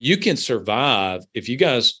You can survive if you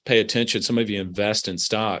guys pay attention. Some of you invest in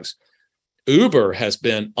stocks. Uber has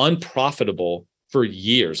been unprofitable for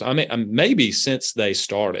years. I mean, maybe since they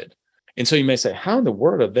started. And so you may say, how in the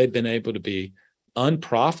world have they been able to be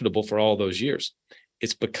unprofitable for all those years?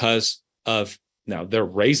 It's because of, now they're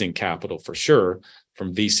raising capital for sure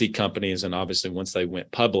from VC companies, and obviously once they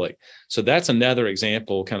went public. So that's another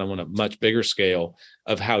example, kind of on a much bigger scale,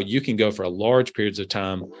 of how you can go for a large periods of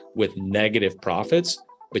time with negative profits,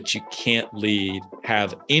 but you can't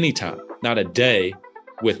have any time, not a day,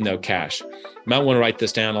 with no cash. You might want to write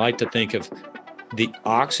this down. I like to think of the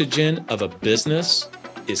oxygen of a business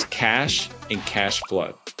is cash and cash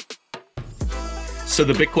flow. So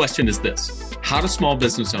the big question is this: how do small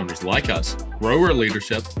business owners like us grow our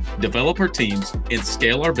leadership, develop our teams, and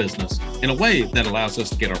scale our business in a way that allows us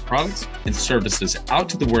to get our products and services out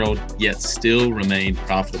to the world, yet still remain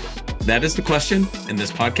profitable? That is the question, and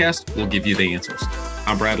this podcast will give you the answers.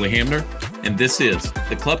 I'm Bradley Hamner, and this is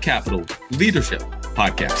the Club Capital Leadership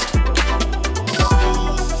Podcast.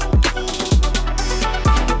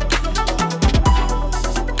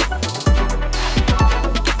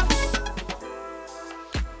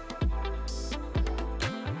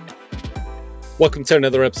 Welcome to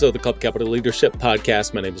another episode of the Club Capital Leadership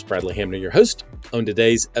Podcast. My name is Bradley Hamner, your host. On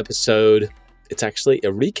today's episode, it's actually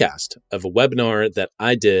a recast of a webinar that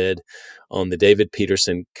I did on the David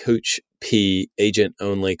Peterson Coach P Agent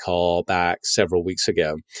Only call back several weeks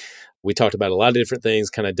ago. We talked about a lot of different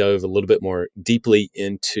things, kind of dove a little bit more deeply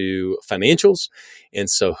into financials.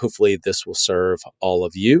 And so hopefully this will serve all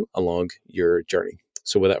of you along your journey.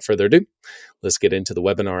 So without further ado, let's get into the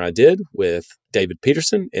webinar I did with David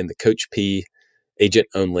Peterson and the Coach P Agent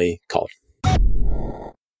Only call.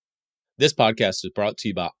 This podcast is brought to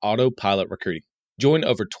you by Autopilot Recruiting. Join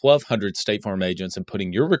over 1,200 State Farm agents in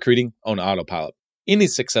putting your recruiting on autopilot. Any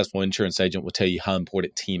successful insurance agent will tell you how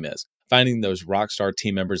important team is. Finding those rockstar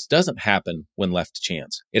team members doesn't happen when left to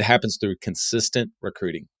chance. It happens through consistent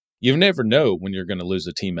recruiting. You never know when you're going to lose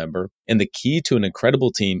a team member, and the key to an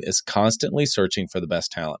incredible team is constantly searching for the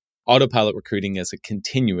best talent. Autopilot Recruiting is a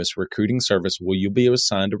continuous recruiting service where you'll be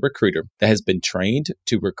assigned a recruiter that has been trained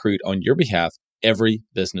to recruit on your behalf every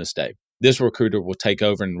business day. This recruiter will take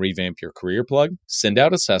over and revamp your career plug, send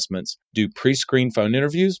out assessments, do pre-screen phone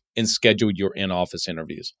interviews, and schedule your in-office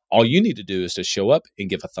interviews. All you need to do is to show up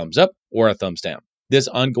and give a thumbs up or a thumbs down. This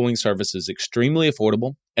ongoing service is extremely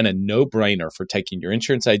affordable and a no-brainer for taking your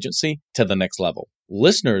insurance agency to the next level.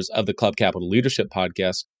 Listeners of the Club Capital Leadership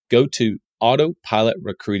Podcast, go to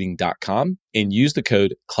autopilotrecruiting.com and use the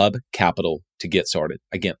code CLUBCAPITAL to get started.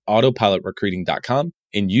 Again, autopilotrecruiting.com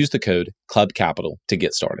and use the code CLUBCAPITAL to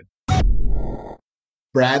get started.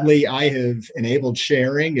 Bradley, I have enabled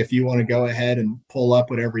sharing if you want to go ahead and pull up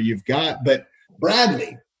whatever you've got. But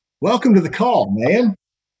Bradley, welcome to the call, man.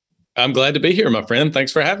 I'm glad to be here, my friend.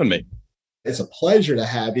 Thanks for having me. It's a pleasure to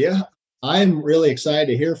have you. I'm really excited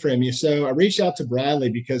to hear from you. So I reached out to Bradley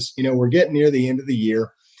because, we're getting near the end of the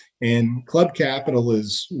year, and Club Capital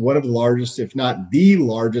is one of the largest, if not the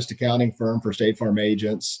largest, accounting firm for State Farm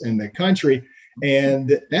agents in the country.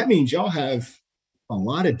 And that means y'all have a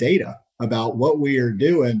lot of data about what we are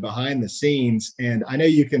doing behind the scenes. And I know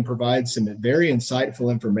you can provide some very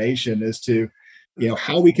insightful information as to,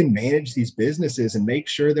 how we can manage these businesses and make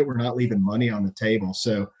sure that we're not leaving money on the table.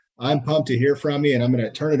 So I'm pumped to hear from you, and I'm going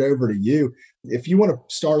to turn it over to you. If you want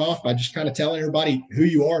to start off by just kind of telling everybody who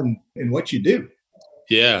you are and what you do.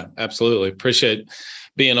 Yeah, absolutely. Appreciate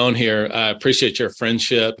being on here. I appreciate your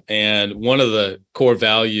friendship. And one of the core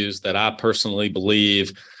values that I personally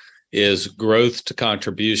believe is growth to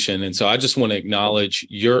contribution. And so I just want to acknowledge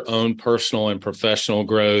your own personal and professional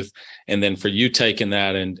growth, and then for you taking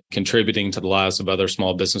that and contributing to the lives of other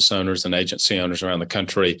small business owners and agency owners around the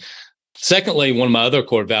country. Secondly, one of my other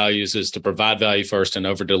core values is to provide value first and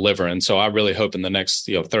over deliver. And so I really hope in the next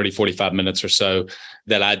 30, 45 minutes or so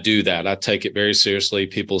that I do that. I take it very seriously,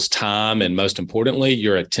 people's time, and most importantly,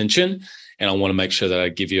 your attention. And I want to make sure that I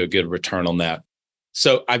give you a good return on that.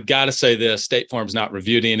 So I've got to say this: State Farm's not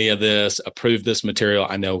reviewed any of this, approved this material.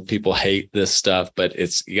 I know people hate this stuff, but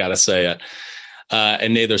you got to say it.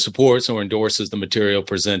 And neither supports nor endorses the material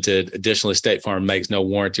presented. Additionally, State Farm makes no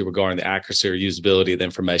warranty regarding the accuracy or usability of the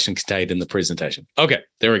information contained in the presentation. Okay,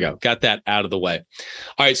 there we go. Got that out of the way.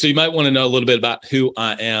 All right, so you might want to know a little bit about who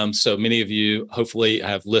I am. So many of you hopefully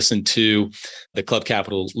have listened to the Club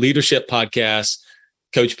Capital Leadership Podcast.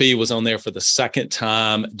 Coach P was on there for the second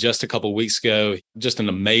time just a couple of weeks ago. Just an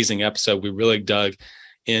amazing episode. We really dug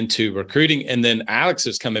into recruiting. And then Alex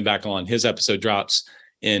is coming back on. His episode drops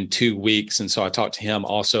in 2 weeks. And so I talked to him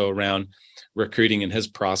also around recruiting and his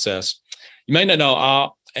process. You may not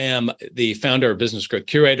know, am the founder of Business Growth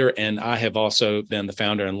Curator, and I have also been the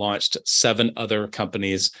founder and launched 7 other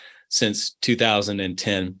companies since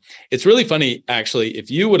 2010. It's really funny, actually, if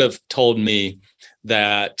you would have told me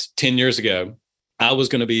that 10 years ago, I was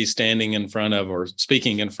going to be standing in front of or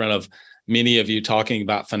speaking in front of many of you talking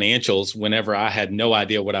about financials whenever I had no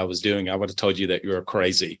idea what I was doing, I would have told you that you were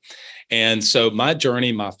crazy. And so my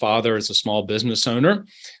journey, my father is a small business owner.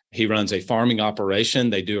 He runs a farming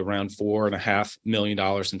operation. They do around $4.5 million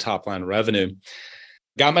in top line revenue.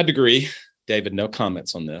 Got my degree. David, no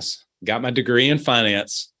comments on this. Got my degree in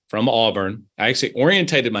finance from Auburn. I actually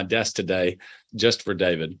orientated my desk today just for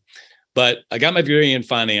David. But I got my degree in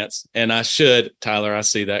finance, and I should, Tyler, I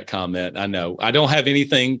see that comment. I know. I don't have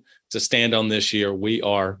anything to stand on this year. We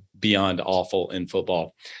are beyond awful in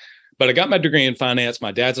football. But I got my degree in finance.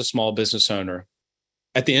 My dad's a small business owner.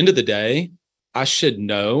 At the end of the day, I should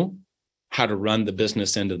know how to run the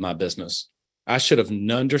business end of my business. I should have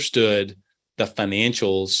understood the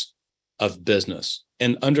financials of business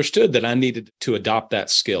and understood that I needed to adopt that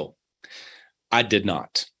skill. I did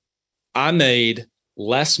not. I made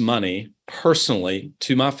less money personally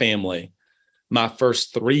to my family my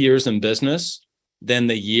first 3 years in business than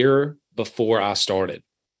the year before I started.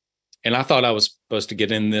 And I thought I was supposed to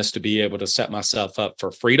get in this to be able to set myself up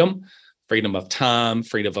for freedom of time,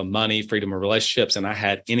 freedom of money, freedom of relationships. And I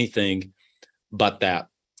had anything but that.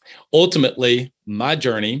 Ultimately, my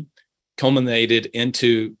journey culminated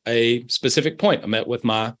into a specific point. I met with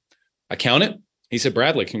my accountant. He said,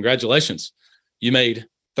 Bradley, congratulations. You made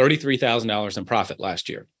 $33,000 in profit last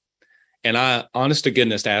year. And I, honest to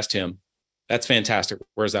goodness, asked him, that's fantastic.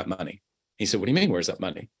 Where's that money? He said, what do you mean, where's that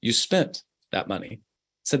money? You spent that money.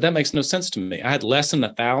 I said, that makes no sense to me. I had less than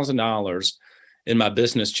 $1,000 in my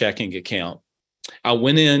business checking account. I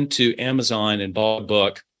went into Amazon and bought a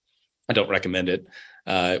book. I don't recommend it.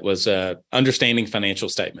 It was Understanding Financial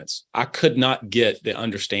Statements. I could not get the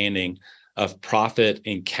understanding of profit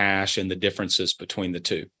and cash and the differences between the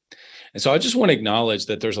two. And so I just want to acknowledge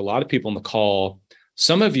that there's a lot of people on the call.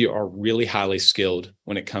 Some of you are really highly skilled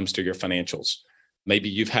when it comes to your financials. Maybe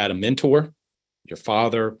you've had a mentor, your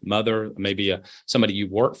father, mother, maybe somebody you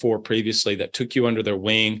worked for previously that took you under their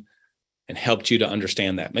wing and helped you to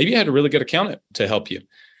understand that. Maybe you had a really good accountant to help you.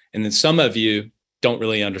 And then some of you don't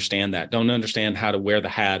really understand that, don't understand how to wear the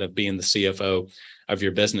hat of being the CFO of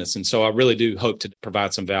your business. And so I really do hope to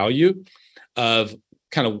provide some value of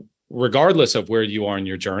kind of regardless of where you are in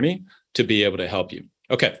your journey to be able to help you.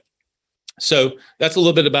 Okay. So that's a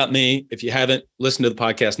little bit about me. If you haven't listened to the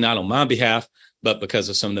podcast, not on my behalf, but because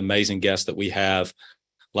of some of the amazing guests that we have,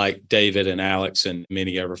 like David and Alex and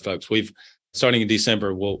many other folks, we've starting in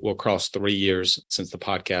December, we'll cross 3 years since the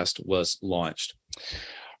podcast was launched.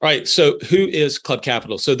 All right. So who is Club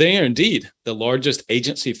Capital? So they are indeed the largest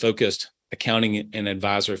agency-focused accounting and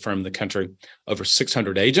advisory firm in the country. Over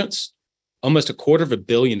 600 agents, almost $250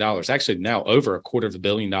 million, actually now over $250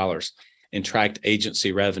 million in tracked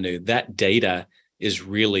agency revenue. That data is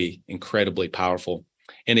really incredibly powerful.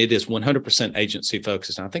 And it is 100% agency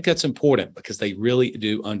focused. And I think that's important because they really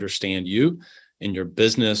do understand you and your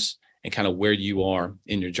business and kind of where you are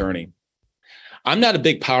in your journey. I'm not a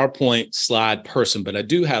big PowerPoint slide person, but I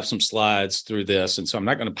do have some slides through this. And so I'm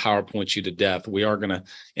not going to PowerPoint you to death. We are going to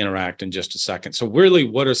interact in just a second. So really,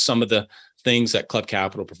 what are some of the things that Club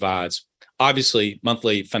Capital provides? Obviously,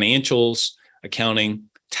 monthly financials, accounting,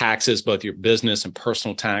 taxes, both your business and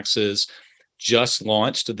personal taxes. Just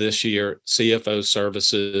launched this year, CFO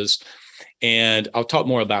services. And I'll talk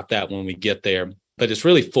more about that when we get there. But it's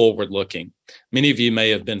really forward-looking. Many of you may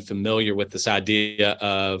have been familiar with this idea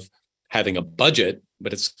of having a budget,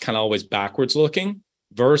 but it's kind of always backwards looking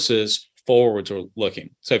versus forwards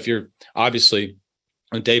looking. So if you're obviously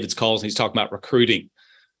on David's calls, he's talking about recruiting,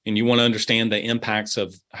 and you want to understand the impacts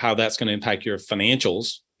of how that's going to impact your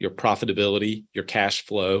financials, your profitability, your cash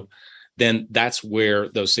flow, then that's where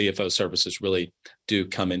those CFO services really do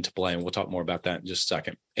come into play. And we'll talk more about that in just a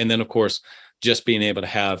second. And then, of course, just being able to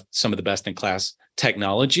have some of the best in class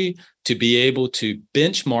technology to be able to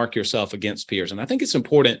benchmark yourself against peers. And I think it's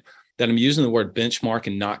important that I'm using the word benchmark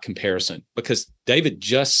and not comparison, because David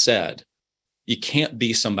just said, you can't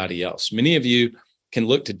be somebody else. Many of you can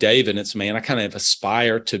look to David and say, man, I kind of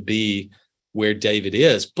aspire to be where David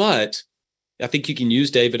is, but I think you can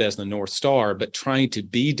use David as the North Star, but trying to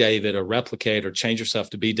be David or replicate or change yourself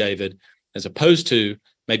to be David, as opposed to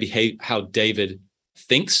maybe how David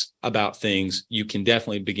thinks about things, you can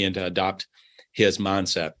definitely begin to adopt his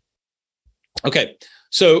mindset. Okay,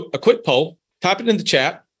 so a quick poll, type it in the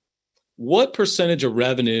chat. What percentage of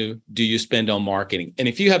revenue do you spend on marketing? And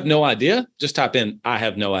if you have no idea, just type in, I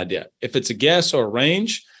have no idea. If it's a guess or a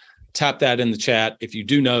range, tap that in the chat. If you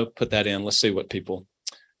do know, put that in. Let's see what people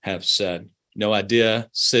have said. No idea.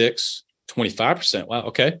 6, 25%. Wow.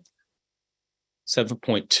 Okay.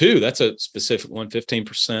 7.2. That's a specific one.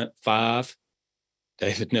 15%. 5.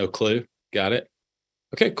 David, no clue. Got it.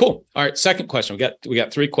 Okay, cool. All right. Second question. We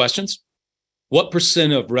got 3 questions. What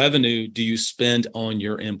percent of revenue do you spend on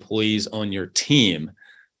your employees on your team?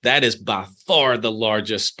 That is by far the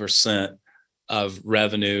largest percent of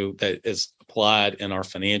revenue that is applied in our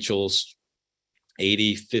financials.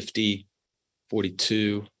 80, 50,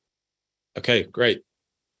 42. Okay, great.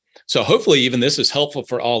 So hopefully even this is helpful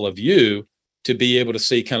for all of you to be able to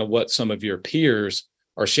see kind of what some of your peers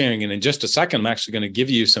are sharing. And in just a second, I'm actually going to give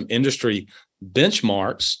you some industry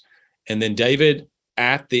benchmarks. And then David,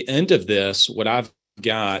 at the end of this, what I've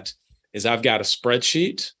got is I've got a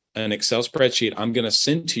spreadsheet, an Excel spreadsheet I'm going to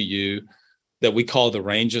send to you that we call the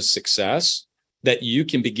range of success, that you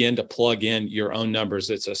can begin to plug in your own numbers.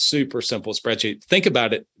 It's a super simple spreadsheet. Think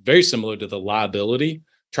about it very similar to the liability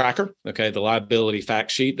tracker, okay, the liability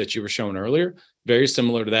fact sheet that you were showing earlier. Very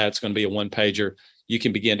similar to that. It's going to be a 1-pager. You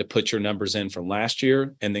can begin to put your numbers in from last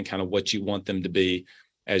year and then kind of what you want them to be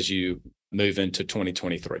as you move into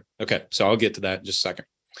 2023. Okay, so I'll get to that in just a second.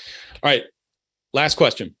 All right, last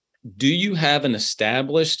question. Do you have an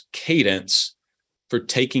established cadence for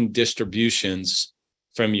taking distributions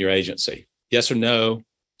from your agency? Yes or no?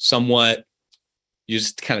 Somewhat. You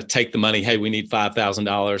just kind of take the money. Hey, we need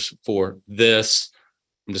 $5,000 for this.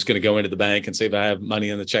 I'm just going to go into the bank and see if I have money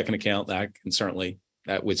in the checking account. That can certainly,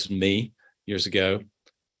 that was me years ago.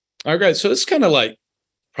 All right, great. So it's kind of like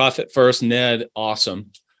profit first, Ned,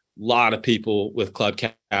 awesome. A lot of people with Club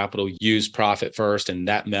Capital use profit first and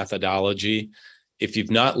that methodology. If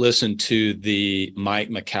you've not listened to the Mike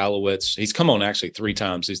Michalowicz, he's come on actually 3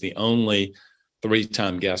 times. He's the only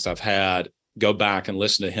 3-time guest I've had. Go back and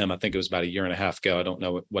listen to him. I think it was about 1.5 years ago. I don't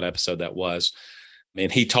know what episode that was.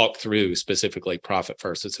 And he talked through specifically profit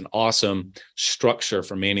first. It's an awesome structure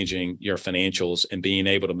for managing your financials and being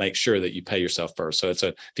able to make sure that you pay yourself first. So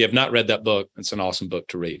if you have not read that book, it's an awesome book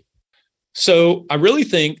to read. So I really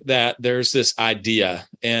think that there's this idea,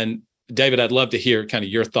 and David, I'd love to hear kind of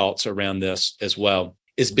your thoughts around this as well,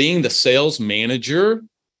 is being the sales manager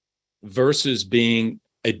versus being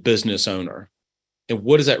a business owner. And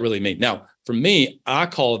what does that really mean? Now, for me, I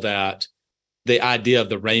call that the idea of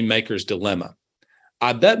the rainmaker's dilemma.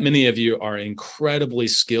 I bet many of you are incredibly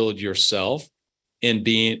skilled yourself in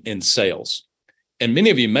being in sales. And many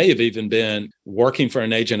of you may have even been working for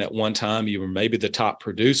an agent at one time. You were maybe the top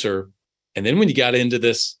producer. And then when you got into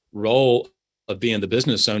this role of being the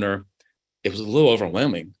business owner, it was a little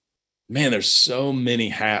overwhelming. Man, there's so many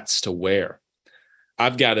hats to wear.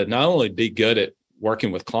 I've got to not only be good at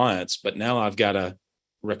working with clients, but now I've got to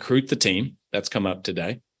recruit the team. That's come up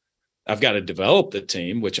today. I've got to develop the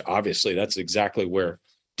team, which obviously that's exactly where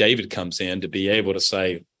David comes in, to be able to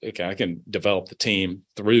say, okay, I can develop the team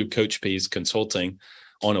through Coach P's consulting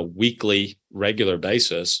on a weekly, regular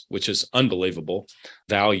basis, which is unbelievable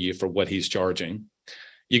value for what he's charging.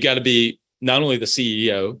 You got to be not only the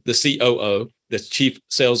CEO, the COO, the chief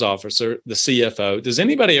sales officer, the CFO. Does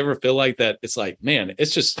anybody ever feel like that? It's like, man,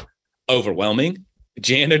 it's just overwhelming.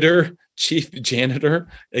 Janitor, chief janitor.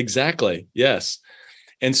 Exactly. Yes.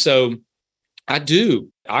 And so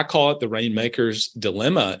I call it the rainmaker's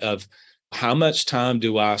dilemma of how much time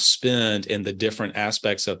do I spend in the different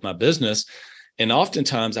aspects of my business? And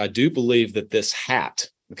oftentimes I do believe that this hat,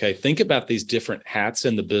 okay, think about these different hats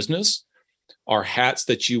in the business, are hats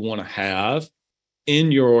that you want to have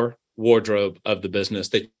in your wardrobe of the business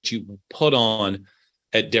that you put on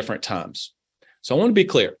at different times. So I want to be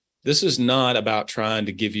clear. This is not about trying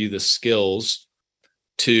to give you the skills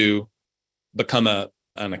to become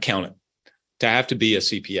an accountant, to have to be a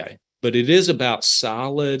CPA, but it is about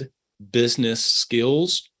solid business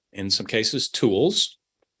skills, in some cases tools,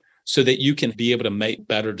 so that you can be able to make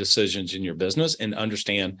better decisions in your business and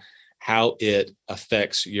understand how it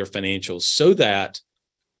affects your financials, so that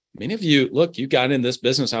many of you, look, you got in this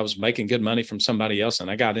business. I was making good money from somebody else, and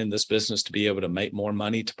I got in this business to be able to make more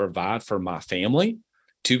money to provide for my family,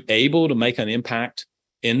 to able to make an impact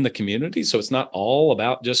in the community. So it's not all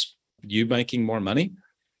about just you making more money.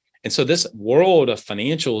 And so this world of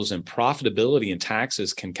financials and profitability and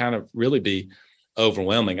taxes can kind of really be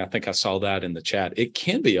overwhelming. I think I saw that in the chat. It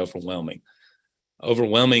can be overwhelming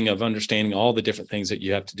of understanding all the different things that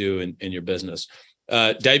you have to do in your business.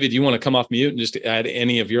 David, you want to come off mute and just add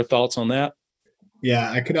any of your thoughts on that?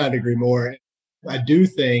 Yeah, I could not agree more. I do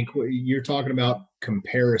think you're talking about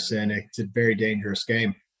comparison. It's a very dangerous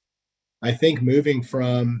game. I think moving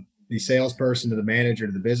from the salesperson to the manager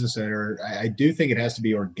to the business owner, I do think it has to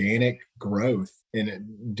be organic growth.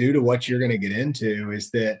 And due to what you're going to get into is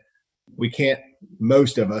that we can't,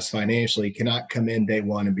 most of us financially cannot come in day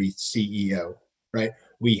one and be CEO, right?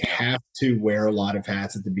 We have to wear a lot of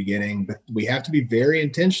hats at the beginning, but we have to be very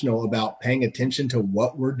intentional about paying attention to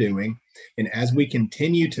what we're doing. And as we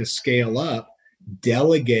continue to scale up,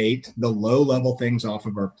 delegate the low level things off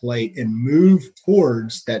of our plate and move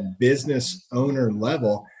towards that business owner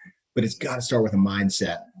level. But it's got to start with a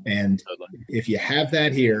mindset. And if you have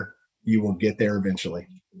that here, you will get there eventually.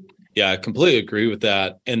 Yeah, I completely agree with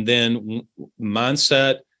that. And then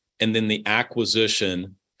mindset, and then the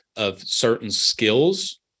acquisition of certain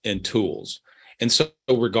skills and tools. And so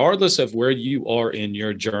regardless of where you are in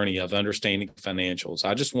your journey of understanding financials,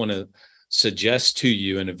 I just want to suggest to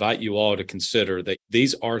you and invite you all to consider that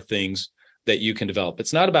these are things that you can develop.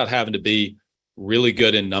 It's not about having to be really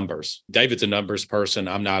good in numbers. David's a numbers person.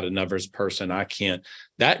 I'm not a numbers person. I can't.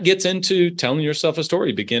 That gets into telling yourself a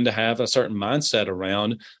story. Begin to have a certain mindset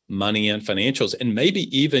around money and financials. And maybe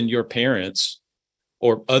even your parents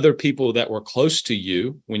or other people that were close to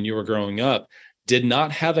you when you were growing up did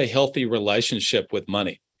not have a healthy relationship with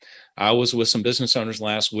money. I was with some business owners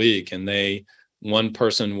last week, and one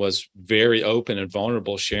person was very open and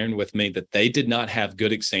vulnerable, sharing with me that they did not have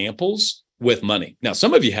good examples with money. Now,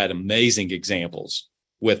 some of you had amazing examples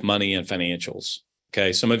with money and financials.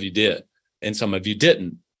 Okay. Some of you did, and some of you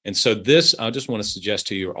didn't. And so this, I just want to suggest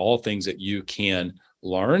to you, are all things that you can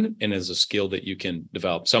learn and as a skill that you can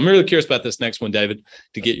develop. So I'm really curious about this next one, David,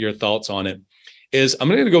 to get your thoughts on it. I'm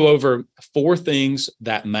going to go over 4 things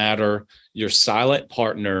that matter, your silent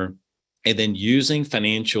partner, and then using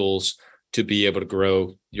financials to be able to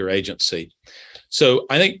grow your agency. So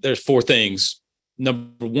I think there's 4 things.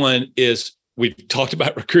 Number 1 is we talked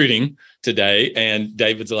about recruiting today, and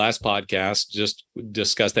David's last podcast just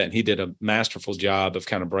discussed that, and he did a masterful job of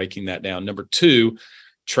kind of breaking that down. Number 2,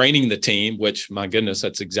 training the team, which, my goodness,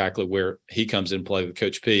 that's exactly where he comes in play with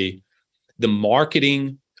Coach P. The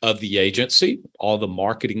marketing of the agency, all the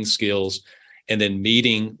marketing skills, and then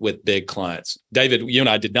meeting with big clients. David, you and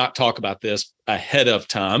I did not talk about this ahead of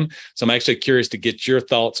time. So I'm actually curious to get your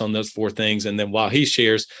thoughts on those 4 things. And then while he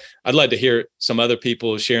shares, I'd like to hear some other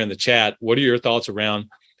people share in the chat. What are your thoughts around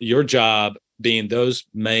your job being those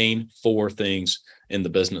main 4 things in the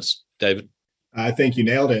business? David? I think you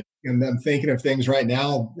nailed it. And I'm thinking of things right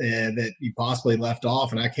now that you possibly left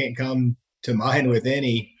off, and I can't come to mind with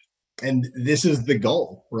any. And this is the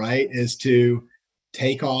goal, right? Is to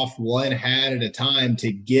take off one hat at a time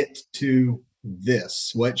to get to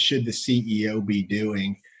this. What should the CEO be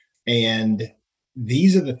doing? And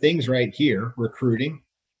these are the things right here: recruiting,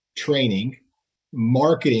 training,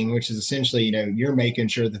 marketing, which is essentially, you're making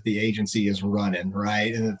sure that the agency is running,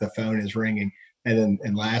 right? And that the phone is ringing. And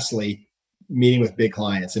lastly, meeting with big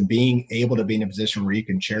clients and being able to be in a position where you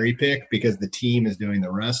can cherry pick because the team is doing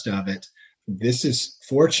the rest of it. This is,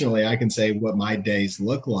 fortunately, I can say what my days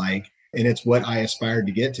look like, and it's what I aspired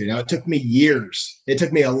to get to. Now, it took me years. It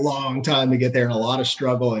took me a long time to get there, and a lot of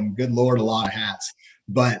struggle, and good Lord, a lot of hats.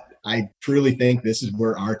 But I truly think this is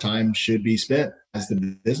where our time should be spent as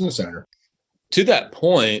the business owner. To that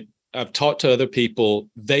point, I've talked to other people.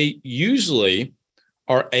 They usually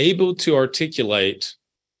are able to articulate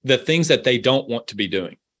the things that they don't want to be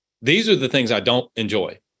doing. These are the things I don't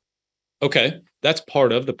enjoy. Okay, that's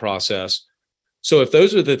part of the process. So if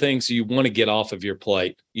those are the things you want to get off of your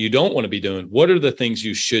plate, you don't want to be doing, what are the things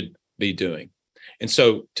you should be doing? And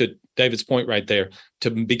so to David's point right there, to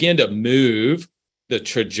begin to move the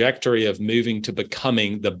trajectory of moving to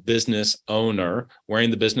becoming the business owner, wearing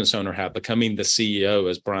the business owner hat, becoming the CEO,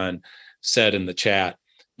 as Brian said in the chat,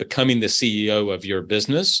 becoming the CEO of your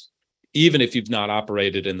business, even if you've not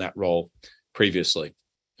operated in that role previously.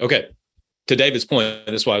 Okay, to David's point,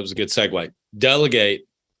 that's why it was a good segue. Delegate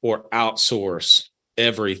or outsource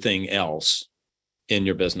everything else in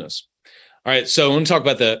your business. All right, so I want to talk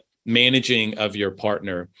about the managing of your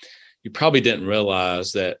partner. You probably didn't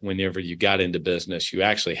realize that whenever you got into business, you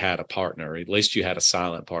actually had a partner, at least you had a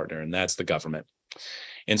silent partner, and that's the government.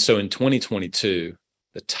 And so in 2022,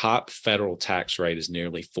 the top federal tax rate is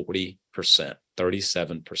nearly 40%,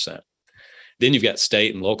 37%. Then you've got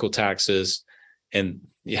state and local taxes. And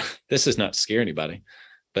yeah, this is not to scare anybody,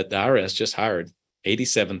 but the IRS just hired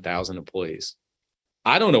 87,000 employees.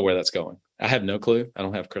 I don't know where that's going. I have no clue. I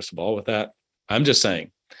don't have a crystal ball with that. I'm just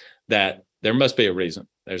saying that there must be a reason.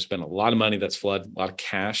 There's been a lot of money that's flooded, a lot of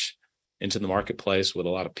cash into the marketplace with a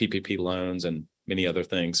lot of PPP loans and many other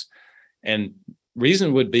things. And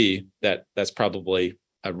reason would be that that's probably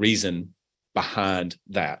a reason behind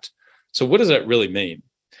that. So what does that really mean?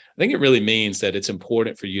 think it really means that it's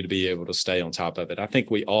important for you to be able to stay on top of it. I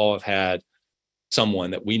think we all have had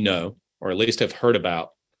someone that we know, or at least have heard about,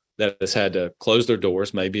 that has had to close their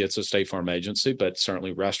doors. Maybe it's a State Farm agency, but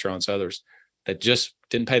certainly restaurants, others that just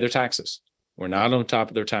didn't pay their taxes. Were not on top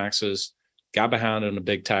of their taxes, got behind on a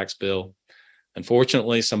big tax bill.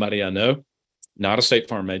 Unfortunately, somebody I know, not a State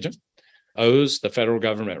Farm agent, owes the federal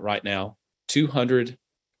government right now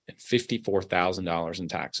 $254,000 in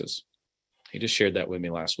taxes. He just shared that with me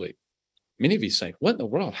last week. Many of you say, what in the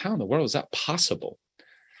world? How in the world is that possible?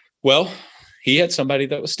 Well, he had somebody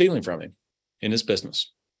that was stealing from him in his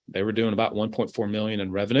business. They were doing about 1.4 million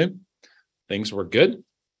in revenue. Things were good.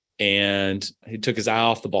 And he took his eye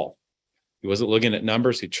off the ball. He wasn't looking at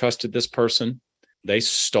numbers. He trusted this person. They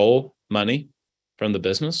stole money from the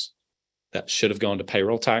business that should have gone to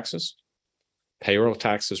payroll taxes. Payroll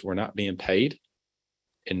taxes were not being paid.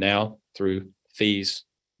 And now through fees,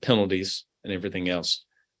 penalties, and everything else,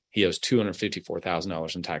 he owes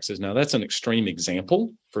 $254,000 in taxes. Now, that's an extreme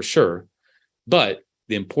example for sure. But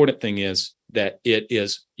the important thing is that it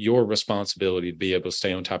is your responsibility to be able to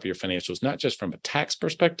stay on top of your financials, not just from a tax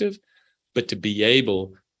perspective, but to be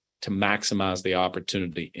able to maximize the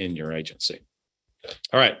opportunity in your agency.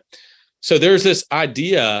 All right. So there's this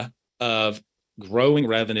idea of growing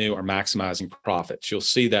revenue or maximizing profits. You'll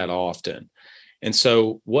see that often. And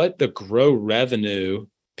so what the grow revenue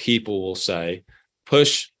people will say,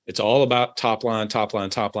 push, it's all about top line, top line,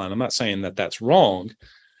 top line. I'm not saying that that's wrong,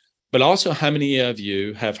 but also how many of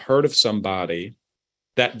you have heard of somebody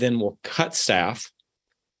that then will cut staff,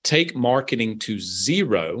 take marketing to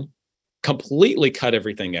zero, completely cut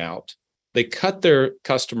everything out. They cut their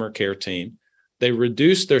customer care team. They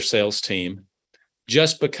reduce their sales team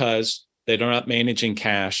just because they're not managing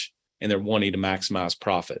cash and they're wanting to maximize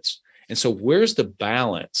profits. And so where's the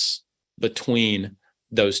balance between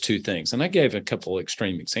those two things? And I gave a couple of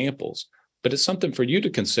extreme examples, but it's something for you to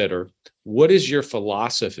consider. What is your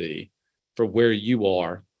philosophy for where you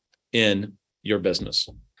are in your business?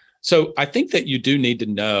 So I think that you do need to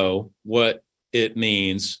know what it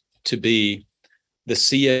means to be the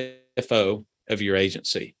CFO of your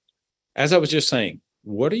agency. As I was just saying,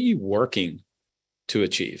 what are you working to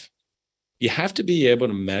achieve? You have to be able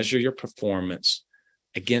to measure your performance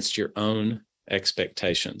against your own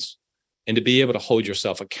expectations and to be able to hold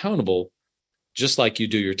yourself accountable just like you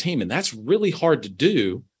do your team. And that's really hard to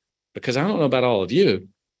do because I don't know about all of you,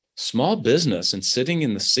 small business and sitting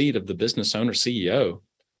in the seat of the business owner, CEO,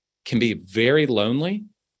 can be very lonely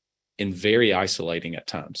and very isolating at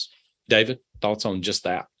times. David, thoughts on just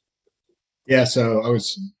that? Yeah, so I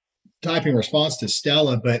was typing response to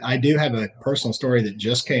Stella, but I do have a personal story that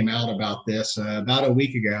just came out about this about a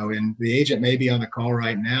week ago. And the agent may be on the call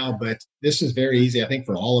right now, but this is very easy, I think,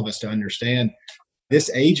 for all of us to understand. This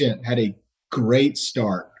agent had a great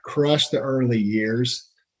start, crushed the early years,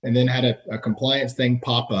 and then had a compliance thing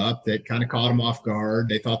pop up that kind of caught them off guard.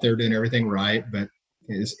 They thought they were doing everything right, but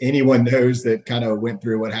as anyone knows that kind of went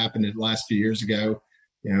through what happened in the last few years ago,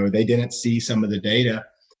 they didn't see some of the data.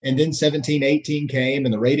 And then 17, 18 came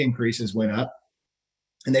and the rate increases went up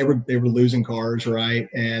and they were losing cars, right?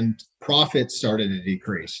 And profits started to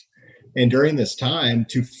decrease. And during this time,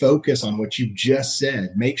 to focus on what you just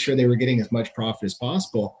said, make sure they were getting as much profit as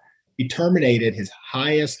possible, he terminated his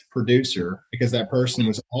highest producer because that person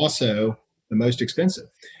was also the most expensive.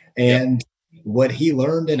 And what he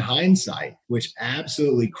learned in hindsight, which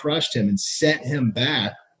absolutely crushed him and set him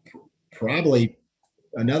back probably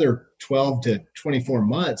another 12 to 24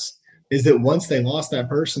 months, is that once they lost that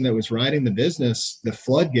person that was riding the business, the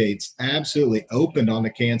floodgates absolutely opened on the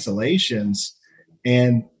cancellations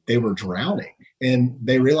and they were drowning. And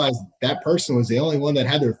they realized that person was the only one that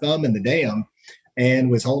had their thumb in the dam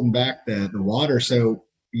and was holding back the water. So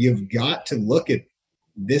you've got to look at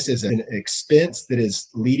this as an expense that is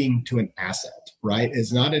leading to an asset, right?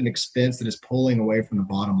 It's not an expense that is pulling away from the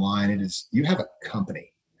bottom line. It is, you have a company.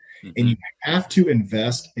 And you have to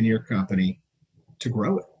invest in your company to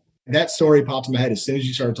grow it. That story popped in my head as soon as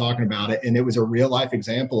you started talking about it. And it was a real life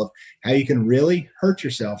example of how you can really hurt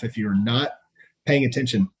yourself if you're not paying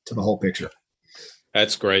attention to the whole picture.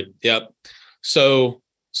 That's great. Yep. So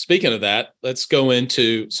speaking of that, let's go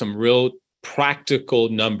into some real practical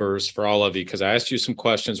numbers for all of you, because I asked you some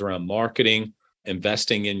questions around marketing,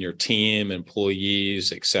 investing in your team,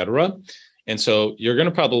 employees, et cetera. And so you're going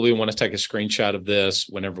to probably want to take a screenshot of this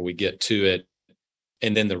whenever we get to it.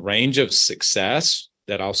 And then the range of success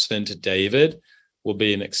that I'll send to David will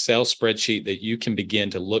be an Excel spreadsheet that you can begin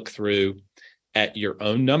to look through at your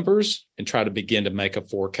own numbers and try to begin to make a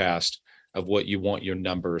forecast of what you want your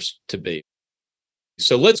numbers to be.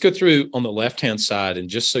 So let's go through on the left-hand side, and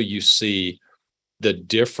just so you see the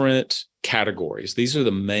different categories. These are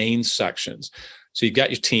the main sections. So you've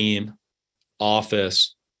got your team,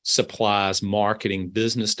 office, supplies, marketing,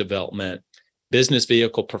 business development, business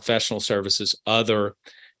vehicle, professional services, other,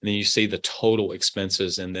 and then you see the total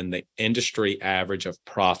expenses and then the industry average of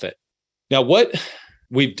profit. Now, what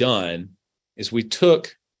we've done is we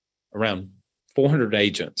took around 400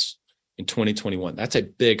 agents in 2021. That's a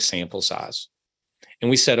big sample size. And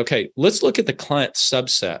we said, okay, let's look at the client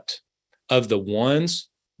subset of the ones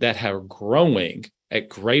that are growing at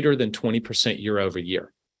greater than 20% year over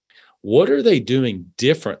year. What are they doing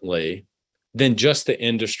differently than just the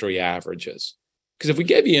industry averages? Because if we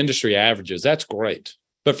gave you industry averages, that's great.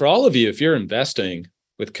 But for all of you, if you're investing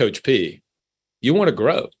with Coach P, you want to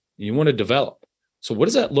grow, you want to develop. So what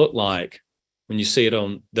does that look like when you see it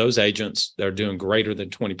on those agents that are doing greater than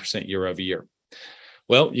 20% year over year?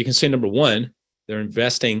 Well, you can see number one, they're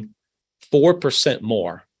investing 4%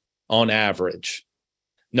 more on average.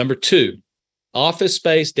 Number two, office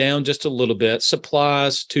space down just a little bit,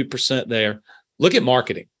 supplies 2% there. Look at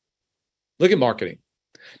marketing. Look at marketing.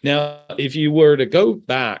 Now, if you were to go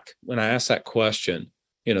back when I asked that question,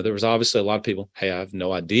 there was obviously a lot of people, hey, I have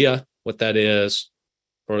no idea what that is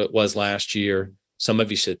or it was last year. Some of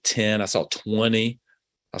you said 10. I saw 20.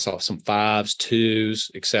 I saw some 5s,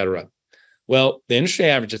 2s, et cetera. Well, the industry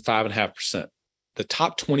average is 5.5%. The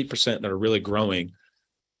top 20% that are really growing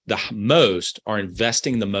the most are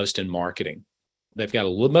investing the most in marketing. They've got a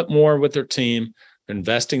little bit more with their team. They're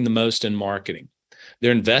investing the most in marketing.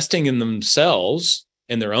 They're investing in themselves,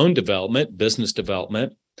 in their own development, business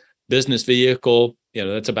vehicle,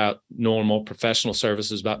 that's about normal. Professional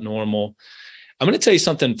services about normal. I'm going to tell you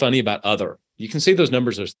something funny about other. You can see those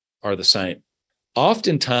numbers are the same.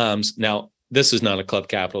 Oftentimes, now, this is not a Club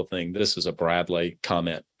Capital thing. This is a Bradley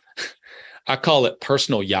comment. I call it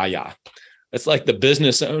personal yaya. It's like the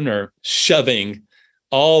business owner shoving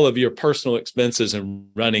all of your personal expenses and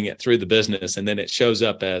running it through the business, and then it shows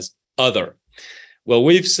up as other. Well,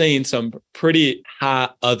 we've seen some pretty high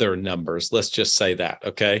other numbers. Let's just say that,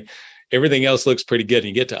 okay? Everything else looks pretty good, and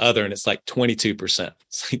you get to other, and it's like 22%.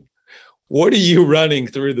 It's like, what are you running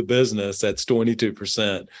through the business that's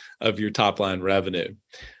 22% of your top line revenue?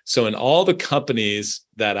 So in all the companies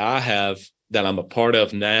that I'm a part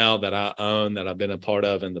of now, that I own, that I've been a part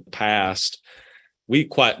of in the past, we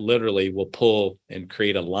quite literally will pull and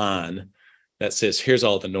create a line that says, here's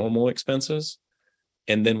all the normal expenses.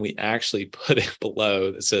 And then we actually put it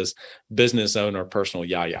below that says business owner, personal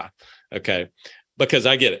yaya. Okay. Because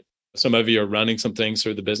I get it. Some of you are running some things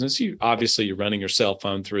through the business. You're running your cell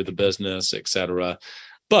phone through the business, et cetera.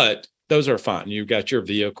 But those are fine. You've got your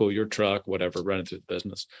vehicle, your truck, whatever, running through the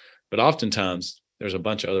business. But oftentimes there's a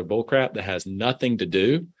bunch of other bullcrap that has nothing to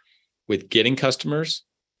do with getting customers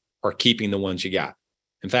or keeping the ones you got.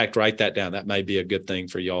 In fact, write that down. That may be a good thing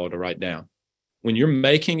for y'all to write down. When you're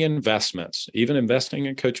making investments, even investing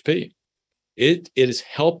in Coach P, it is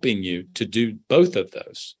helping you to do both of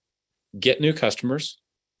those, get new customers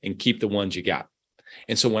and keep the ones you got.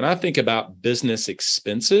 And so when I think about business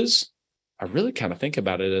expenses, I really kind of think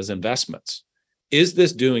about it as investments. Is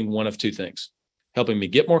this doing one of two things? Helping me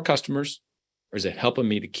get more customers, or is it helping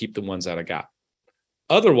me to keep the ones that I got?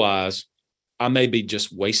 Otherwise, I may be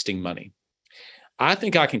just wasting money. I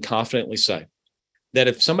think I can confidently say that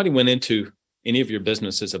if somebody went into any of your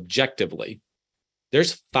businesses objectively,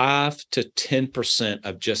 there's 5 to 10%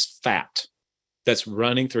 of just fat that's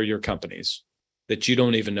running through your companies that you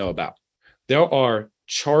don't even know about. There are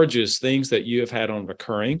charges, things that you have had on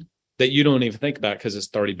recurring that you don't even think about because it's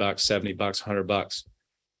 $30, $70, $100.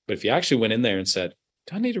 But if you actually went in there and said,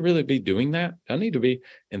 do I need to really be doing that? Do I need to be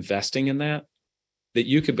investing in that? That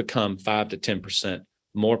you could become 5 to 10%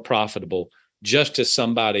 more profitable just as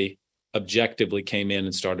somebody objectively came in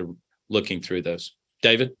and started looking through those.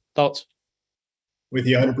 David, thoughts? With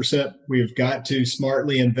you 100%. We've got to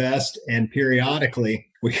smartly invest, and periodically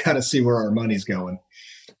we got to see where our money's going,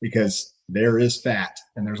 because there is fat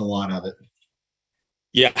and there's a lot of it.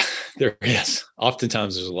 Yeah, there is.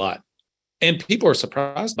 Oftentimes there's a lot. And people are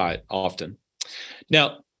surprised by it often.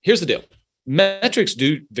 Now, here's the deal. Metrics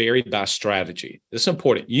do vary by strategy. This is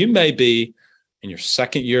important. You may be in your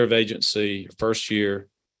second year of agency, your first year,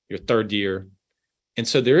 your third year. And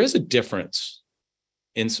so there is a difference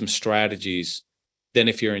in some strategies than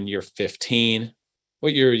if you're in year 15.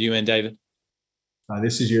 What year are you in, David?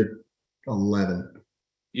 This is year 11.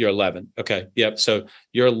 Year 11. Okay. Yep. So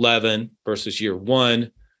year 11 versus year 1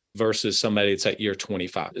 versus somebody that's at year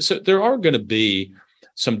 25. So there are going to be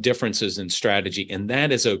some differences in strategy, and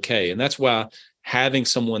that is okay. And that's why having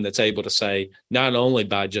someone that's able to say, not only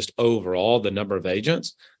by just overall the number of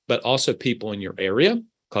agents, but also people in your area,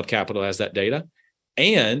 Club Capital has that data,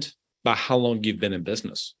 and by how long you've been in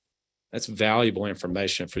business. That's valuable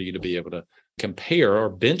information for you to be able to compare or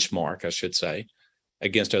benchmark, I should say,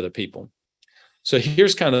 against other people. So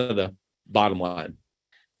here's kind of the bottom line.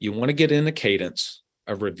 You want to get in the cadence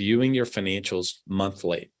of reviewing your financials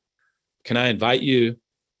monthly. Can I invite you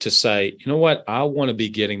to say, you know what? I want to be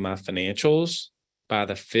getting my financials by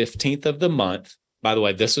the 15th of the month. By the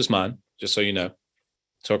way, this is mine, just so you know.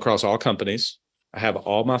 So across all companies, I have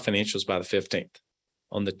all my financials by the 15th.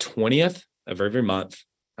 On the 20th of every month,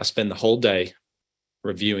 I spend the whole day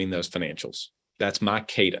reviewing those financials. That's my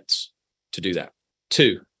cadence to do that.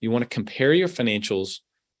 2, you want to compare your financials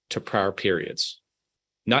to prior periods,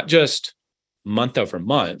 not just month over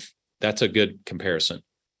month. That's a good comparison.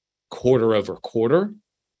 Quarter over quarter,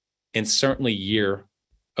 and certainly year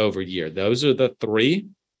over year. Those are the 3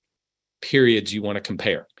 periods you want to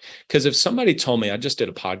compare. Because if somebody told me, I just did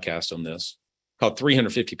a podcast on this called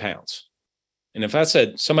 350 pounds. And if I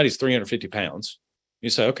said somebody's 350 pounds, you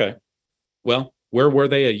say, okay, well, where were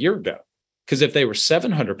they a year ago? Because if they were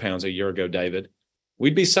 700 pounds a year ago, David,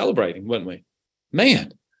 we'd be celebrating, wouldn't we?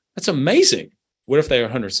 Man, that's amazing. What if they were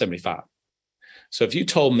 175? So if you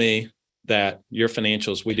told me that your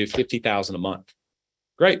financials, we do 50,000 a month.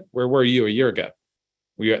 Great. Where were you a year ago?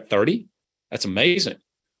 Were you at 30? That's amazing.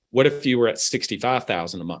 What if you were at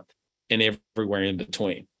 65,000 a month and everywhere in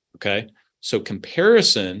between? Okay. So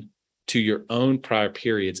comparison to your own prior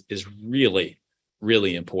periods is really,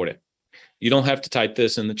 really important. You don't have to type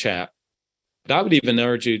this in the chat, but I would even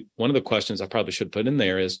urge you, one of the questions I probably should put in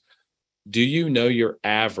there is, do you know your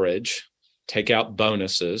average, take out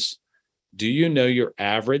bonuses, do you know your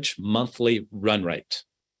average monthly run rate?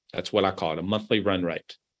 That's what I call it, a monthly run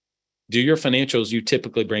rate. Do your financials, you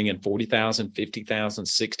typically bring in 40,000, 50,000,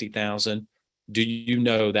 60,000. Do you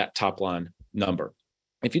know that top line number?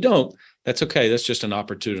 If you don't, that's okay. That's just an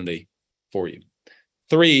opportunity for you.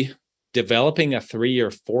 3, developing a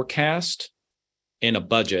 3-year forecast and a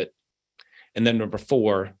budget. And then number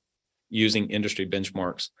 4, using industry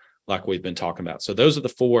benchmarks like we've been talking about. So those are the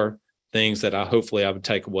 4 things that hopefully I would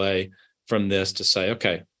take away from this to say,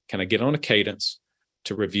 okay, can I get on a cadence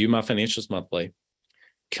to review my financials monthly,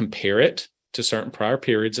 compare it to certain prior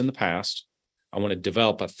periods in the past? I want to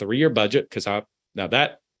develop a 3-year budget because now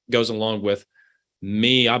that goes along with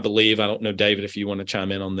me. I believe, I don't know, David, if you want to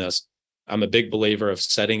chime in on this, I'm a big believer of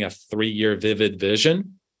setting a 3-year vivid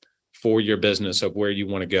vision for your business of where you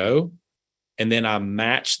want to go. And then I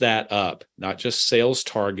match that up, not just sales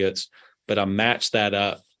targets, but I match that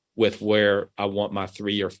up with where I want my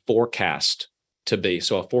 3-year forecast to be.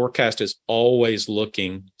 So a forecast is always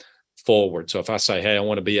looking forward. So if I say, hey, I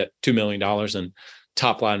want to be at $2 million in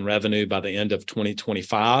top line revenue by the end of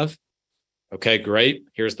 2025. Okay, great.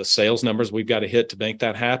 Here's the sales numbers we've got to hit to make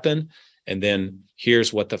that happen. And then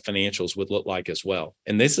here's what the financials would look like as well.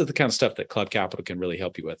 And this is the kind of stuff that Club Capital can really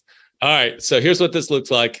help you with. All right. So here's what this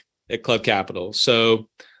looks like at Club Capital. So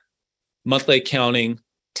monthly accounting,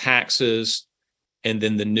 taxes, and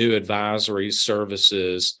then the new advisory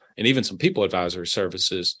services, and even some people advisory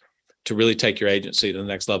services to really take your agency to the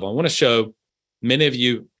next level. I want to show many of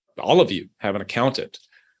you, all of you have an accountant.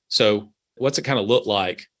 So what's it kind of look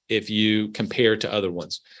like if you compare to other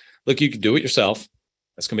ones? Look, you can do it yourself.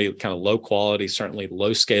 That's going to be kind of low quality, certainly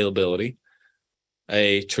low scalability.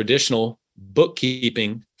 A traditional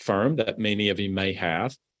bookkeeping firm that many of you may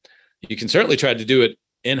have. You can certainly try to do it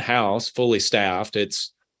in-house, fully staffed.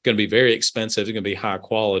 It's going to be very expensive. It's going to be high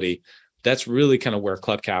quality. That's really kind of where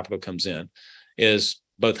Club Capital comes in, is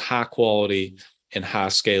both high quality and high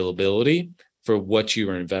scalability for what you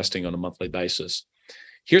are investing on a monthly basis.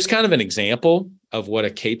 Here's kind of an example of what a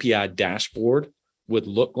KPI dashboard would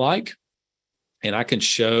look like. And I can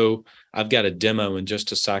show, I've got a demo in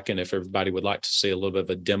just a second if everybody would like to see a little bit of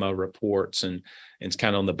a demo reports, and it's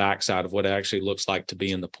kind of on the backside of what it actually looks like to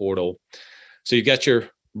be in the portal. So you've got your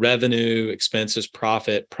revenue, expenses,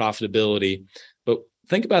 profit, profitability. But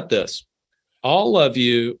think about this. All of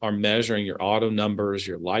you are measuring your auto numbers,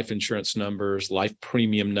 your life insurance numbers, life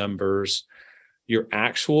premium numbers, your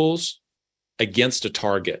actuals against a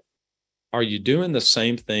target. Are you doing the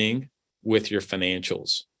same thing with your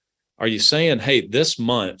financials? Are you saying, hey, this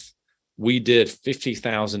month we did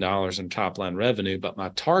 $50,000 in top line revenue, but my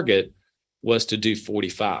target was to do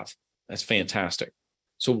 45? That's fantastic.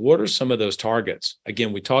 So what are some of those targets?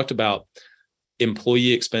 Again, we talked about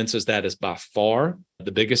employee expenses. That is by far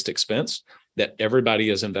the biggest expense that everybody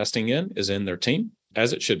is investing in, is in their team,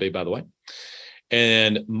 as it should be, by the way.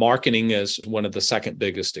 And marketing is one of the second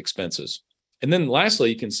biggest expenses. And then lastly,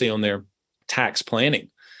 you can see on there tax planning.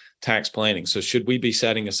 So should we be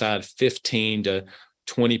setting aside 15 to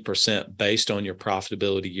 20% based on your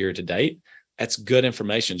profitability year to date? That's good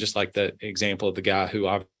information, just like the example of the guy who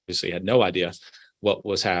obviously had no idea what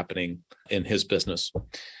was happening in his business.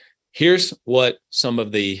 Here's what some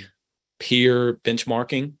of the peer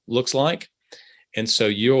benchmarking looks like. And so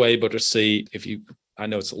you're able to see, I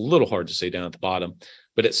know it's a little hard to see down at the bottom,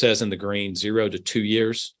 but it says in the green 0 to 2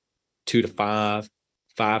 years, 2 to 5,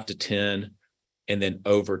 5 to 10, and then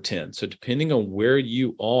over 10. So depending on where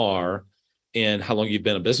you are and how long you've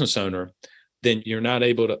been a business owner, then you're not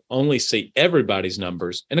able to only see everybody's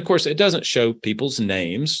numbers. And of course, it doesn't show people's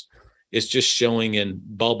names. It's just showing in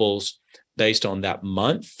bubbles based on that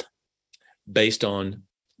month, based on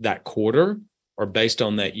that quarter, or based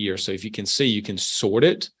on that year. So if you can see, you can sort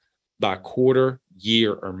it by quarter,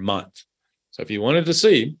 year, or month. So if you wanted to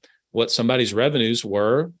see what somebody's revenues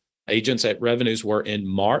were, agents at revenues were in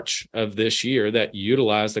March of this year that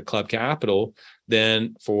utilized the club capital,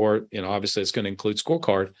 then for, obviously it's going to include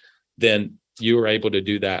scorecard, then you were able to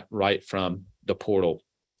do that right from the portal.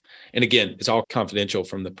 And again, it's all confidential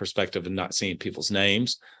from the perspective of not seeing people's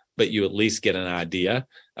names, but you at least get an idea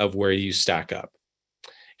of where you stack up.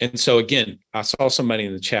 And so again, I saw somebody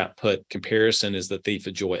in the chat put comparison is the thief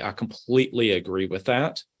of joy. I completely agree with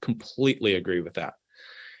that. Completely agree with that.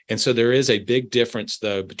 And so there is a big difference,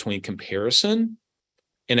 though, between comparison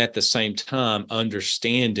and at the same time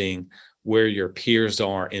understanding where your peers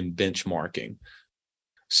are in benchmarking.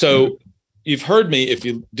 So you've heard me, if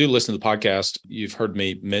you do listen to the podcast, you've heard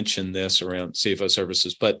me mention this around CFO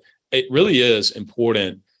services, but it really is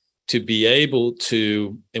important to be able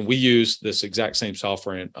to, and we use this exact same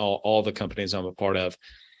software in all the companies I'm a part of,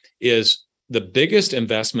 is the biggest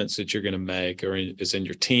investments that you're going to make is in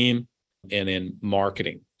your team and in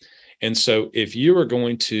marketing. And so if you are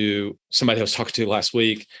going to, somebody I was talking to last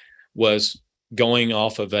week was going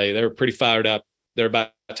off of they were pretty fired up. They're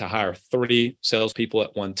about to hire 30 salespeople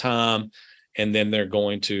at one time, and then they're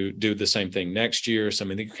going to do the same thing next year. So, I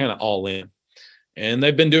mean, they're kind of all in. And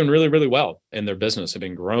they've been doing really, really well in their business. They've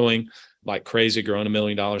been growing like crazy, growing $1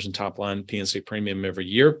 million in top line PNC premium every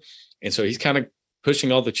year. And so he's kind of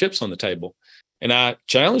pushing all the chips on the table. And I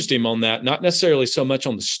challenged him on that, not necessarily so much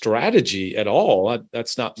on the strategy at all.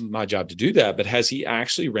 That's not my job to do that. But has he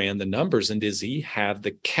actually ran the numbers, and does he have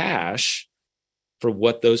the cash for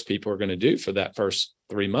what those people are going to do for that first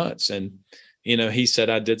 3 months? And, he said,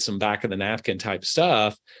 I did some back of the napkin type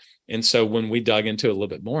stuff. And so when we dug into it a little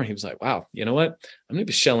bit more, he was like, wow, you know what? I'm going to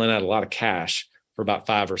be shelling out a lot of cash for about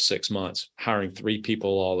 5 or 6 months, hiring 3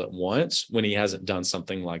 people all at once when he hasn't done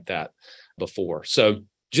something like that before. So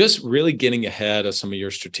just really getting ahead of some of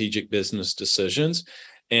your strategic business decisions.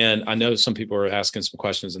 And I know some people are asking some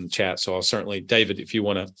questions in the chat. So I'll certainly, David, if you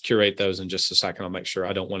want to curate those in just a second, I'll make sure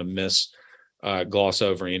I don't want to gloss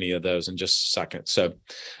over any of those in just a second. So,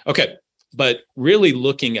 okay. But really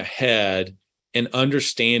looking ahead and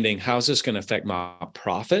understanding how's this going to affect my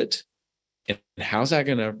profit and how's that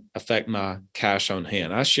going to affect my cash on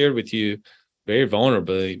hand. I shared with you very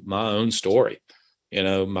vulnerably my own story.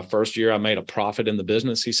 My first year I made a profit in the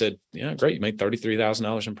business. He said, yeah, great. You made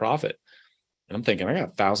 $33,000 in profit. And I'm thinking, I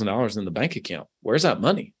got $1,000 in the bank account. Where's that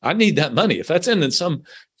money? I need that money. If that's in some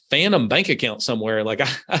phantom bank account somewhere, like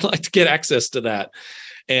I'd like to get access to that.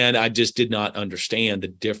 And I just did not understand the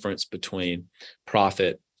difference between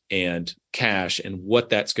profit and cash and what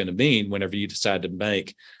that's going to mean whenever you decide to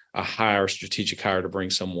make a strategic hire to bring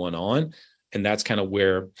someone on. And that's kind of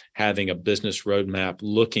where having a business roadmap,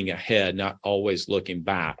 looking ahead, not always looking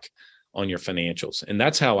back on your financials. And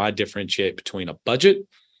that's how I differentiate between a budget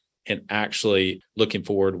and actually looking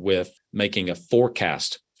forward with making a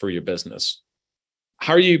forecast for your business.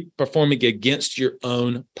 How are you performing against your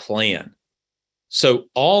own plan? So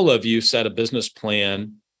all of you set a business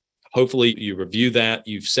plan. Hopefully you review that.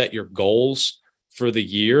 You've set your goals for the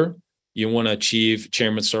year. You want to achieve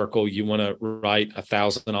Chairman's Circle. You want to write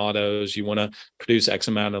 1,000 autos. You want to produce X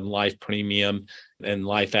amount of life premium and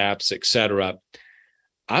life apps, et cetera.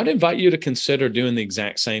 I'd invite you to consider doing the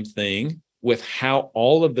exact same thing with how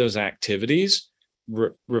all of those activities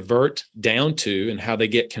revert down to and how they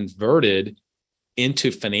get converted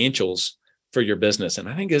into financials for your business. And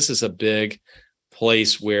I think this is a big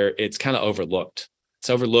place where it's kind of overlooked. It's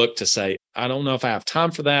overlooked to say, I don't know if I have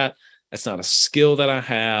time for that. That's not a skill that I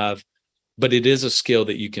have, but it is a skill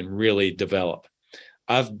that you can really develop.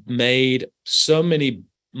 I've made so many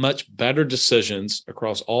much better decisions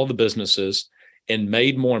across all the businesses and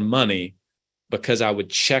made more money because I would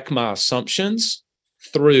check my assumptions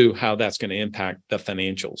through how that's going to impact the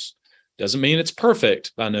financials. Doesn't mean it's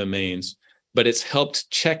perfect by no means, but it's helped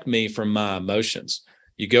check me from my emotions.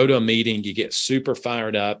 You go to a meeting, you get super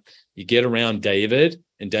fired up, you get around David,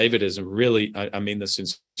 and David is really, I mean this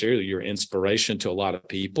sincerely, you're inspiration to a lot of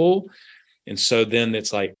people. And so then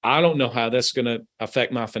it's like, I don't know how that's going to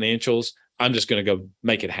affect my financials. I'm just going to go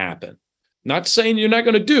make it happen. Not saying you're not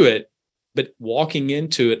going to do it, but walking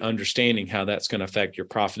into it, understanding how that's going to affect your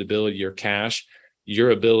profitability, your cash,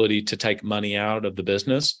 your ability to take money out of the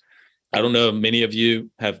business. I don't know, many of you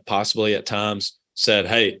have possibly at times said,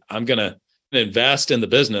 hey, I'm going to invest in the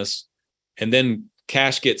business, and then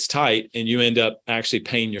cash gets tight and you end up actually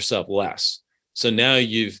paying yourself less. So now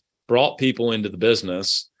you've brought people into the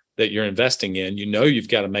business that you're investing in. You know you've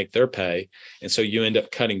got to make their pay. And so you end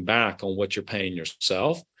up cutting back on what you're paying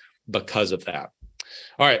yourself because of that.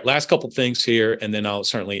 All right, last couple of things here, and then I'll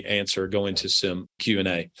certainly go into some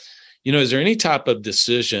Q&A. Is there any type of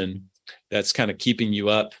decision that's kind of keeping you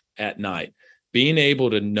up at night? Being able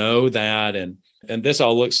to know that, and this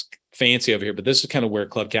all looks fancy over here, but this is kind of where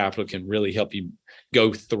Club Capital can really help you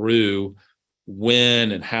go through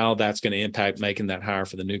when and how that's going to impact making that hire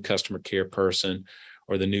for the new customer care person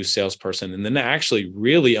or the new salesperson, and then actually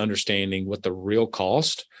really understanding what the real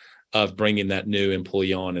cost of bringing that new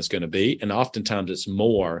employee on is going to be. And oftentimes it's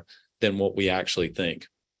more than what we actually think.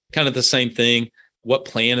 Kind of the same thing, what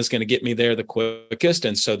plan is going to get me there the quickest?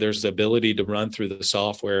 And so there's the ability to run through the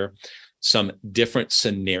software some different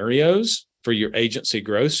scenarios for your agency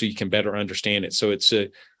growth so you can better understand it. So it's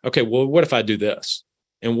okay, well, what if I do this?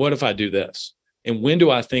 And what if I do this? And when do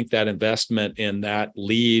I think that investment in that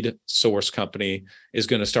lead source company is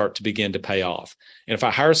going to start to begin to pay off? And if I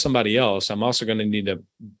hire somebody else, I'm also going to need to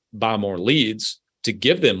buy more leads to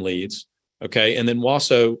give them leads. Okay. And then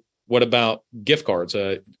also, what about gift cards?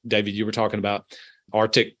 David, you were talking about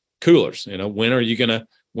Arctic coolers.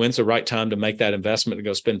 When's the right time to make that investment to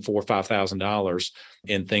go spend $4,000 or $5,000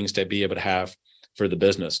 in things to be able to have for the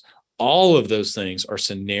business? All of those things are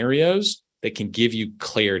scenarios that can give you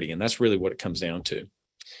clarity. And that's really what it comes down to.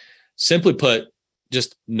 Simply put,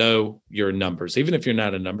 just know your numbers. Even if you're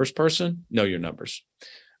not a numbers person, know your numbers.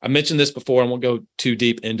 I mentioned this before. I won't go too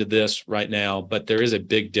deep into this right now, but there is a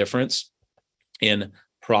big difference in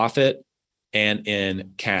profit and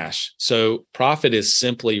in cash. So profit is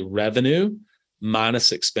simply revenue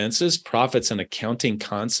minus expenses. Profit's an accounting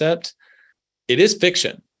concept. It is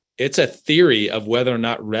fiction. It's a theory of whether or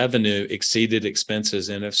not revenue exceeded expenses,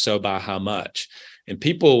 and if so, by how much. And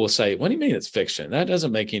people will say, what do you mean it's fiction? That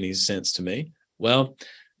doesn't make any sense to me. Well,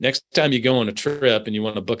 next time you go on a trip and you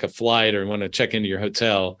want to book a flight or you want to check into your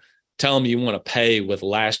hotel, tell them you want to pay with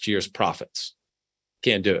last year's profits.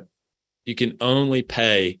 Can't do it. You can only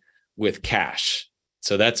pay with cash.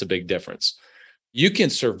 So that's a big difference. You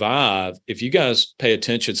can survive if you guys pay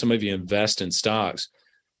attention. Some of you invest in stocks.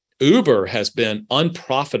 Uber has been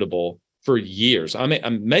unprofitable for years. I mean,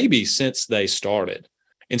 maybe since they started.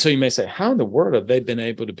 And so you may say, how in the world have they been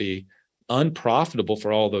able to be unprofitable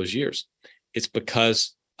for all those years? It's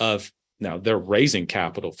because of, now they're raising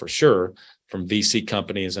capital for sure from VC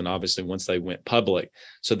companies, and obviously once they went public.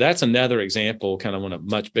 So that's another example, kind of on a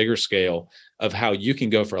much bigger scale, of how you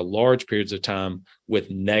can go for a large periods of time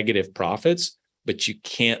with negative profits, but you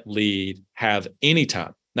can't have any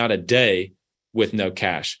time, not a day, with no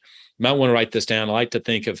cash. You might want to write this down. I like to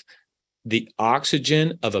think of the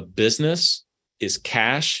oxygen of a business is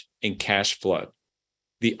cash and cash flow.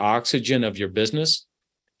 The oxygen of your business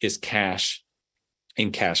is cash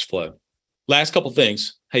and cash flow. Last couple of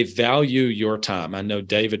things. Hey, value your time. I know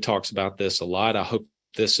David talks about this a lot. I hope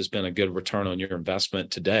this has been a good return on your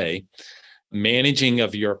investment today. Managing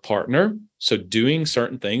of your partner. So doing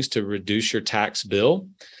certain things to reduce your tax bill,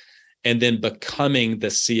 and then becoming the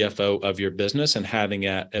CFO of your business and having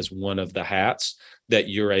that as one of the hats that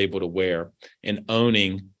you're able to wear, and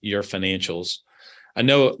owning your financials. I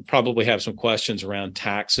know probably have some questions around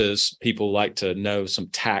taxes. People like to know some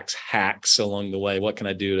tax hacks along the way. What can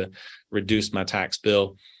I do to reduce my tax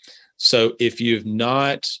bill? So if you've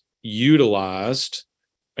not utilized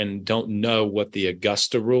and don't know what the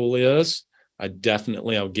Augusta rule is, I'll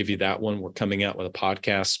give you that one. We're coming out with a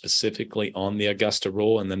podcast specifically on the Augusta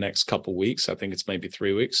rule in the next couple of weeks. I think it's maybe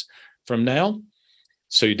 3 weeks from now.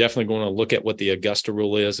 So you're definitely going to look at what the Augusta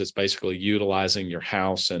rule is. It's basically utilizing your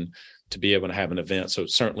house and to be able to have an event. So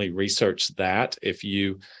certainly research that if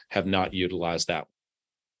you have not utilized that.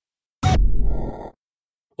 Well,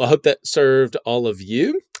 I hope that served all of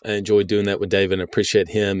you. I enjoyed doing that with David and appreciate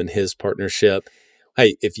him and his partnership.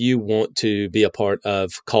 Hey, if you want to be a part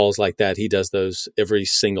of calls like that, he does those every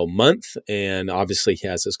single month. And obviously he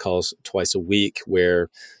has his calls twice a week where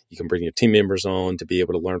you can bring your team members on to be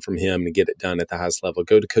able to learn from him and get it done at the highest level.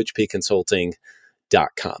 Go to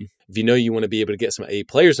coachpconsulting.com. If you know you want to be able to get some A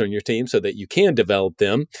players on your team so that you can develop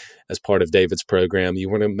them as part of David's program, you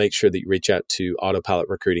want to make sure that you reach out to Autopilot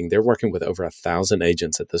Recruiting. They're working with over 1,000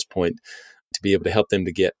 agents at this point to to be able to help them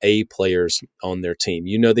to get A players on their team.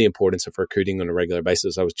 You know the importance of recruiting on a regular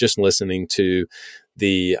basis. I was just listening to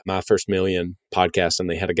the My First Million podcast, and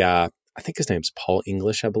they had a guy, I think his name's Paul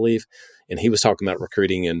English, I believe, and he was talking about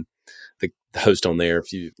recruiting, and the host on there,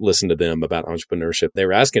 if you listen to them about entrepreneurship, they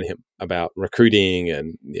were asking him about recruiting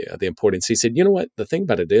and the importance. He said, you know what? The thing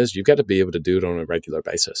about it is you've got to be able to do it on a regular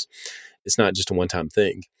basis. It's not just a one-time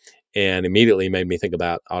thing. And immediately made me think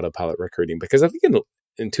about autopilot recruiting, because I think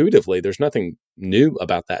intuitively there's nothing new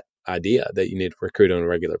about that idea that you need to recruit on a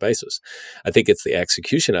regular basis. I think it's the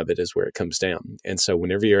execution of it is where it comes down. And so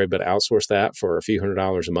whenever you're able to outsource that for a few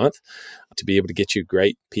 $100s a month to be able to get you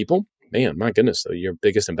great people, man, my goodness, so your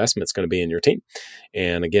biggest investment is going to be in your team.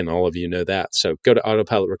 And again, all of you know that. So go to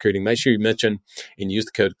Autopilot Recruiting. Make sure you mention and use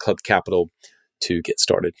the code Club Capital to get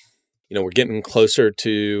started. We're getting closer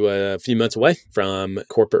to a few months away from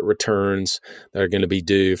corporate returns that are going to be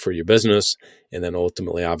due for your business. And then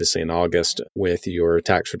ultimately, obviously in August with your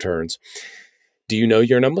tax returns. Do you know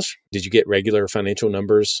your numbers? Did you get regular financial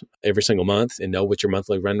numbers every single month and know what your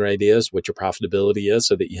monthly run rate is, what your profitability is,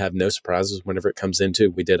 so that you have no surprises whenever it comes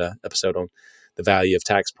into? We did an episode on the value of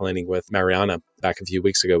tax planning with Mariana back a few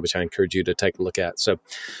weeks ago, which I encourage you to take a look at. So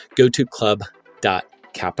go to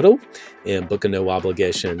club.capital and book a no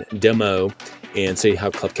obligation demo and see how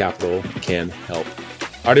Club Capital can help.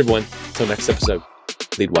 All right, everyone. Until next episode,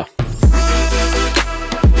 lead well.